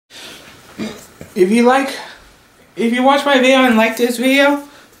If you watch my video and like this video,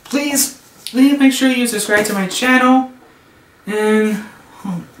 please make sure you subscribe to my channel and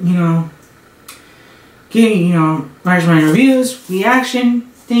get watch my reviews, reaction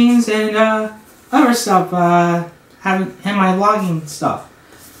things, and other stuff. And my vlogging stuff.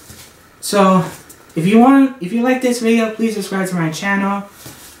 So if you like this video, please subscribe to my channel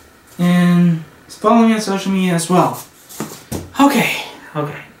and follow me on social media as well. Okay.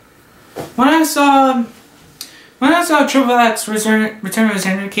 When I saw Triple X Return of the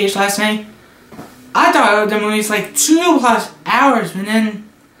Senator Cage last night, I thought the movie's like 2+ hours, but then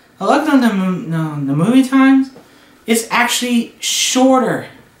I looked on the movie times. It's actually shorter.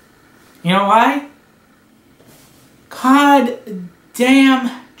 You know why? God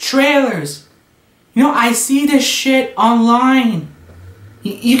damn trailers. I see this shit online.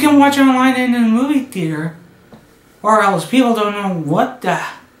 You can watch it online in the movie theater, or else people don't know what's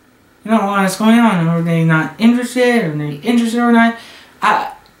going on. Are they not interested? Are they interested or not?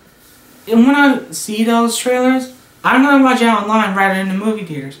 And when I see those trailers, I'm gonna watch it online rather than the movie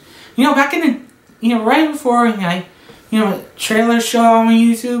theaters. Back in the right before trailers show on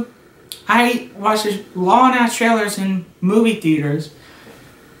YouTube, I watched long ass trailers in movie theaters,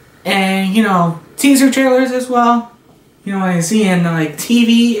 and teaser trailers as well. I see in like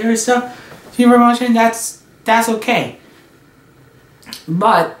TV or stuff, TV promotion. That's okay,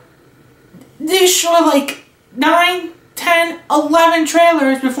 but they show like 9, 10, 11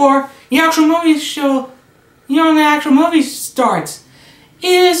 trailers before the actual movie show. The actual movie starts.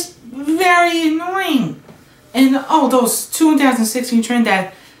 It is very annoying, and those 2016 trend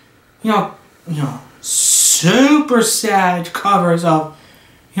that super sad covers of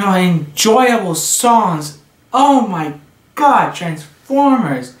enjoyable songs. Oh my god,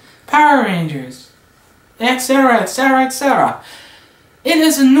 Transformers, Power Rangers, etc, etc, etc. It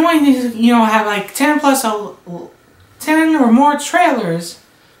is annoying to have like 10 or more trailers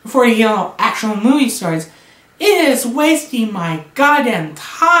before actual movie starts. It is wasting my goddamn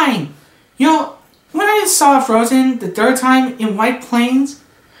time. When I saw Frozen the third time in White Plains,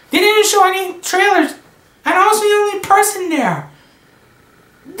 they didn't show any trailers, and I was the only person there.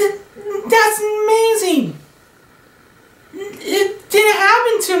 That's amazing. It didn't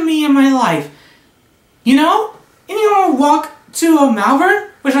happen to me in my life. And walk to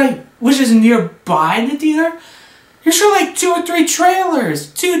Malvern, which is nearby the theater. You show like 2 or 3 trailers,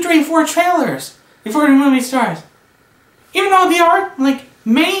 2, 3, 4 trailers before the movie starts. Even though they are like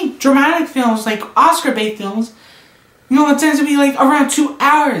many dramatic films, like Oscar-bait films, it tends to be like around 2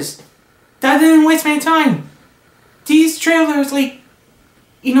 hours. That didn't waste my time. These trailers,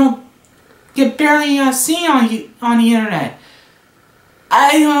 get barely seen on the internet.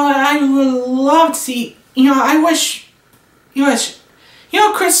 I would love to see. I wish.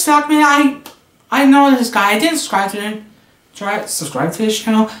 Chris Stockman. I know this guy. I didn't subscribe to him. Subscribe to his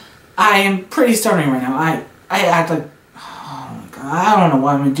channel. I am pretty starving right now. I act like. Oh my god. I don't know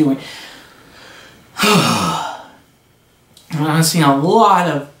what I'm doing. I'm seeing a lot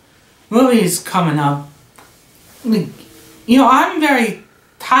of movies coming up. I'm very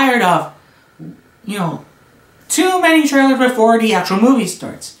tired of, too many trailers before the actual movie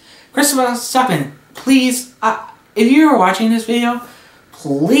starts. Christopher Stockman, please, if you're watching this video,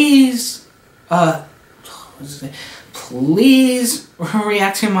 please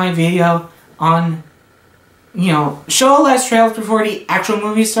react to my video on, show less trailers before the actual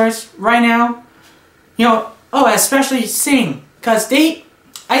movie starts right now. Especially Sing, because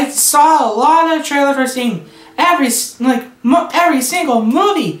I saw a lot of trailers for Sing. Every single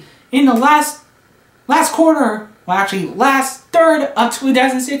movie in the last quarter, well actually last third of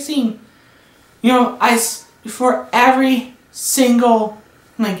 2016. For every single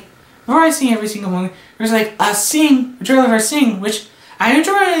before I see every single movie, there's like a trailer for Sing, which I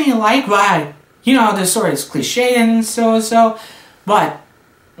don't really like, but the story is cliche and so, but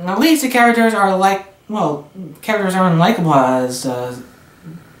at least the characters are characters aren't likable as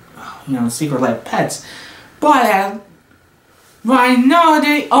Secret Life pets. But I know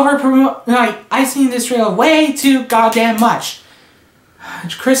they overpromote. I seen this trailer way too goddamn much.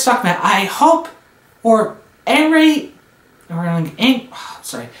 Chris Stockman, I hope, or Angry, Black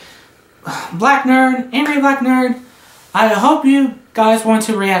Nerd, Angry Black Nerd. I hope you guys want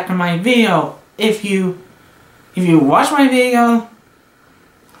to react to my video. If you watch my video,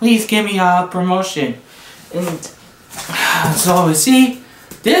 please give me a promotion. And so see,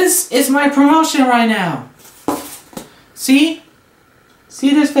 this is my promotion right now. See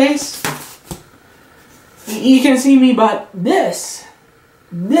this face? You can see me, but this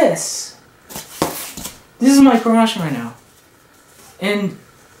is my promotion right now. And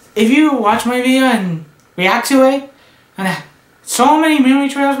if you watch my video and react to it, and so many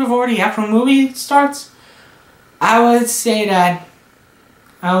movie trailers before the actual movie starts, I would say that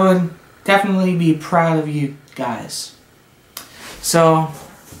I would definitely be proud of you guys. So,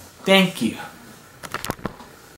 thank you.